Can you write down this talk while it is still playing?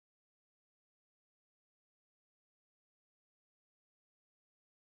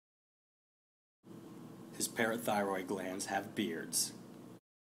His parathyroid glands have beards.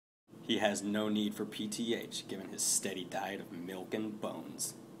 He has no need for PTH given his steady diet of milk and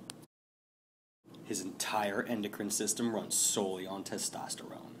bones. His entire endocrine system runs solely on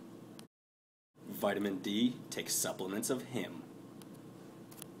testosterone. Vitamin D takes supplements of him.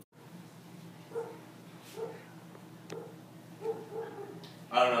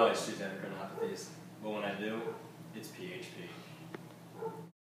 I don't always choose endocrinopathies, but when I do, it's PHP.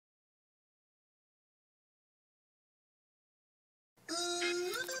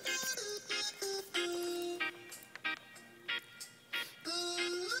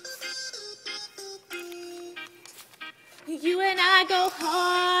 You and I go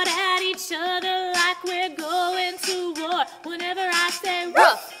hard at each other like we're going to war. Whenever I say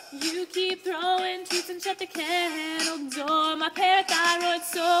rough, you keep throwing tweets and shut the kennel door. My parathyroid's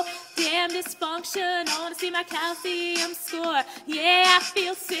so damn dysfunction. I wanna see my calcium score. Yeah, I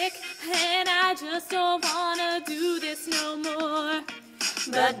feel sick and I just don't wanna do this no more.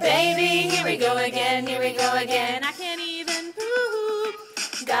 But baby, here we go again, here we go again. I can't even poop.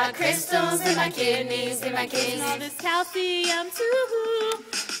 Got crystals in my kidneys, all this calcium too.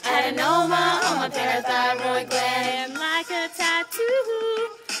 Adenoma on my parathyroid gland, like a tattoo.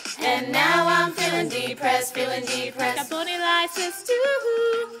 And now I'm feeling depressed. Got bony lysis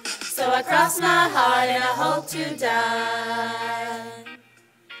too. So I cross my heart and I hope to die.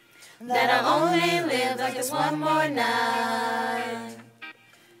 That I'll only live like this one more night.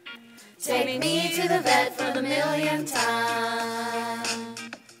 Take me to the vet for the millionth time.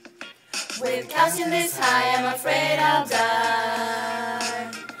 With calcium this high, I'm afraid I'll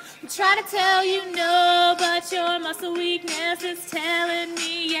die. I try to tell you no, but your muscle weakness is telling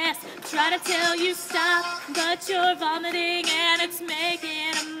me yes. I try to tell you stop, but you're vomiting and it's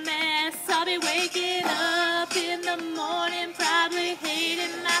making a mess. I'll be waking up in the morning, probably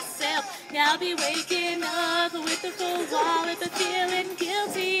hating myself. I'll be waking up with a full wallet, but feeling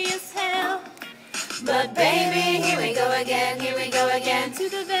guilty as hell. But baby, here we go again, to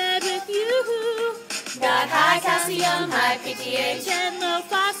the vet with you. Got high calcium, high PTH, and low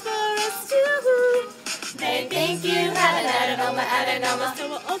phosphorus too. They think you have an adenoma, so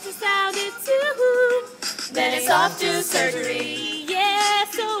we'll ultrasound it too. Then it's off to surgery, yeah,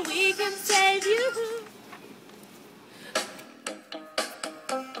 so we can save you.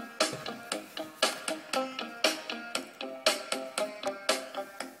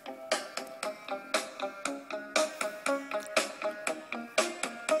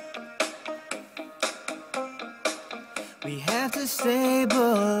 We have to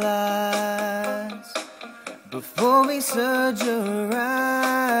stabilize before we surgerize.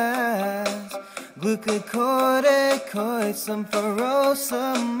 Glucocorticoids, some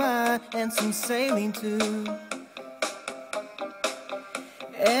furosemide, and some saline too.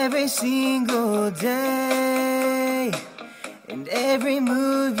 Every single day, and every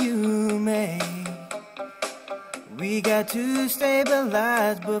move you make, we got to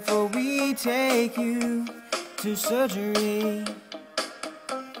stabilize before we take you to surgery.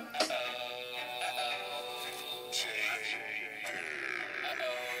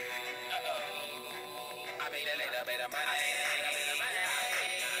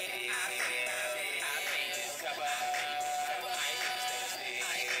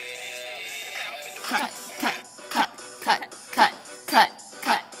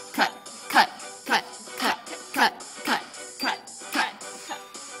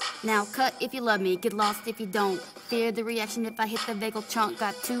 Now cut if you love me, get lost if you don't. Fear the reaction if I hit the vagal chunk.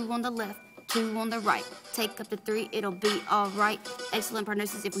 Got 2 on the left, 2 on the right. Take up to 3, it'll be alright. Excellent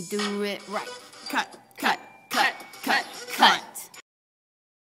prognosis if we do it right. Cut.